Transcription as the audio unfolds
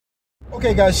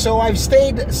Okay guys, so I've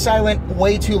stayed silent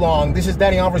way too long. This is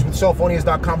Danny Alvarez with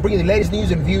cellphonias.com, bringing you the latest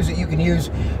news and views that you can use.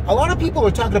 A lot of people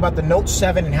are talking about the Note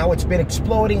 7 and how it's been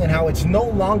exploding and how it's no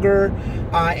longer,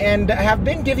 and have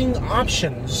been giving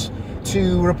options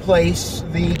to replace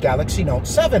the Galaxy Note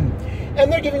 7.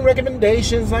 And they're giving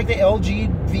recommendations like the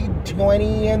LG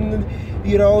V20 and,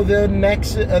 you know, the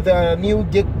next, the new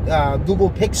Google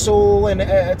Pixel and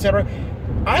etc.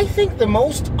 I think the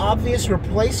most obvious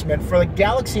replacement for the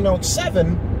Galaxy Note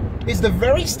 7 is the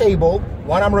very stable,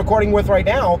 one I'm recording with right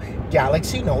now,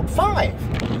 Galaxy Note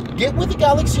 5. Get with the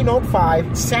Galaxy Note 5.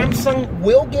 Samsung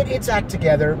will get its act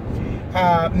together.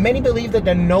 Many believe that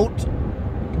the Note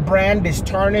brand is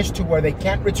tarnished to where they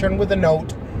can't return with a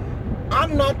Note.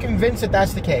 I'm not convinced that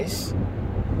that's the case.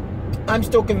 I'm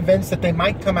still convinced that they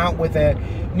might come out with a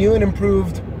new and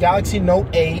improved Galaxy Note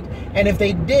 8, and if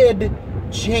they did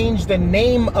change the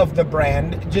name of the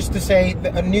brand just to say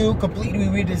a new, completely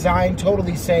redesigned,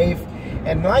 totally safe,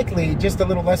 and likely just a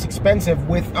little less expensive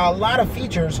with a lot of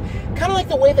features, kind of like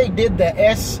the way they did the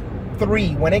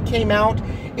S3 when it came out.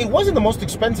 It wasn't the most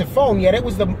expensive phone, yet it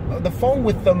was the phone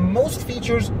with the most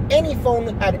features any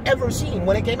phone had ever seen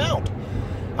when it came out.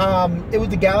 It was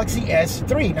the Galaxy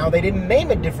S3. Now, they didn't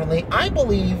name it differently. I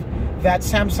believe that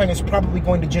Samsung is probably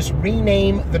going to just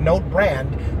rename the Note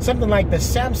brand, something like the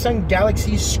Samsung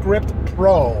Galaxy Script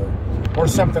Pro, or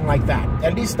something like that.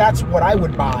 At least that's what I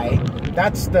would buy.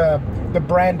 That's the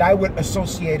brand I would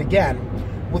associate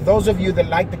again with those of you that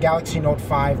like the Galaxy Note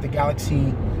 5, the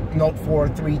Galaxy Note 4,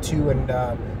 3, 2, and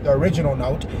the original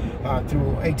Note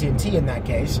through AT&T in that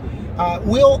case.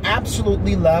 Will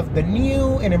absolutely love the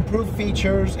new and improved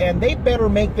features, and they better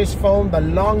make this phone the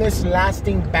longest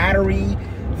lasting battery,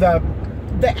 the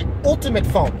ultimate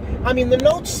phone. I mean, the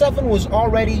Note 7 was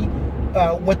already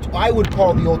what I would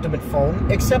call the ultimate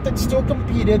phone, except it still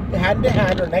competed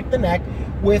hand-to-hand or neck-to-neck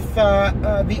with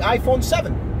the iPhone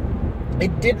 7.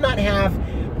 It did not have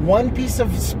one piece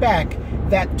of spec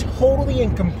that totally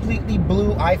and completely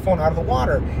blew iPhone out of the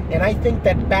water, and I think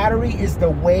that battery is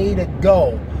the way to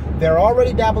go. They're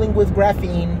already dabbling with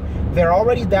graphene. They're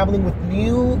already dabbling with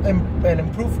new and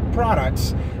improved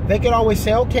products. They could always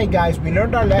say, okay guys, we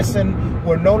learned our lesson.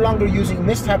 We're no longer using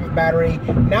this type of battery.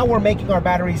 Now we're making our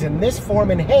batteries in this form.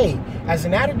 And hey, as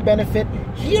an added benefit,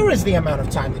 here is the amount of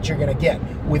time that you're gonna get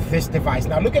with this device.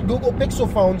 Now look at Google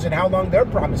Pixel phones and how long they're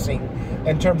promising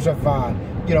in terms of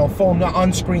you know, phone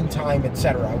on-screen time,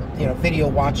 etc. You know, video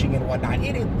watching and whatnot.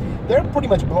 They're pretty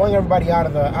much blowing everybody out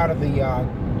of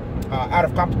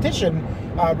competition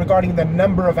regarding the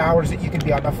number of hours that you can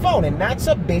be on the phone, and that's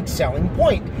a big selling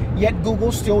point. Yet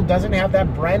Google still doesn't have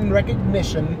that brand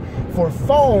recognition for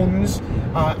phones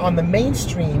on the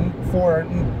mainstream for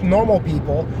normal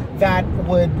people that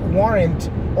would warrant,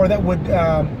 or that would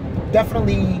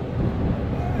definitely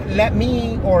let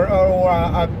me or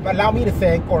allow me to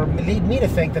think, or lead me to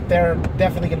think that they're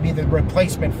definitely going to be the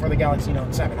replacement for the Galaxy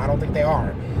Note 7. I don't think they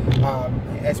are.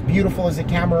 As beautiful as the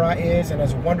camera is and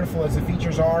as wonderful as the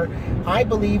features are, I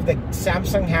believe that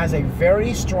Samsung has a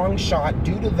very strong shot,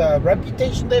 due to the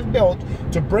reputation they've built,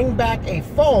 to bring back a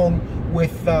phone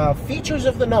with features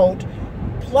of the Note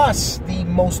plus the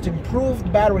most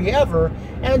improved battery ever,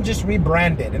 and just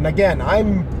rebrand it. And again,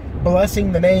 I'm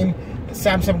blessing the name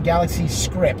Samsung Galaxy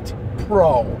Script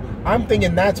Pro. I'm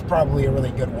thinking that's probably a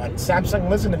really good one. Samsung,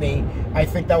 listen to me. I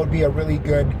think that would be a really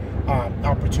good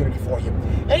opportunity for you.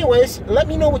 Anyways, let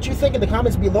me know what you think in the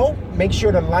comments below. Make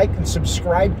sure to like and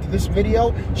subscribe to this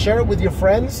video. Share it with your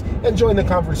friends and join the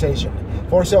conversation.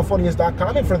 For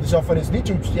cellphonias.com and for the Cellphonias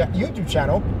YouTube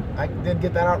channel, I did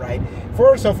get that out right.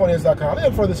 For cellphonias.com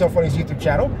and for the Cellphonias YouTube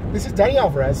channel, this is Danny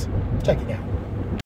Alvarez checking out.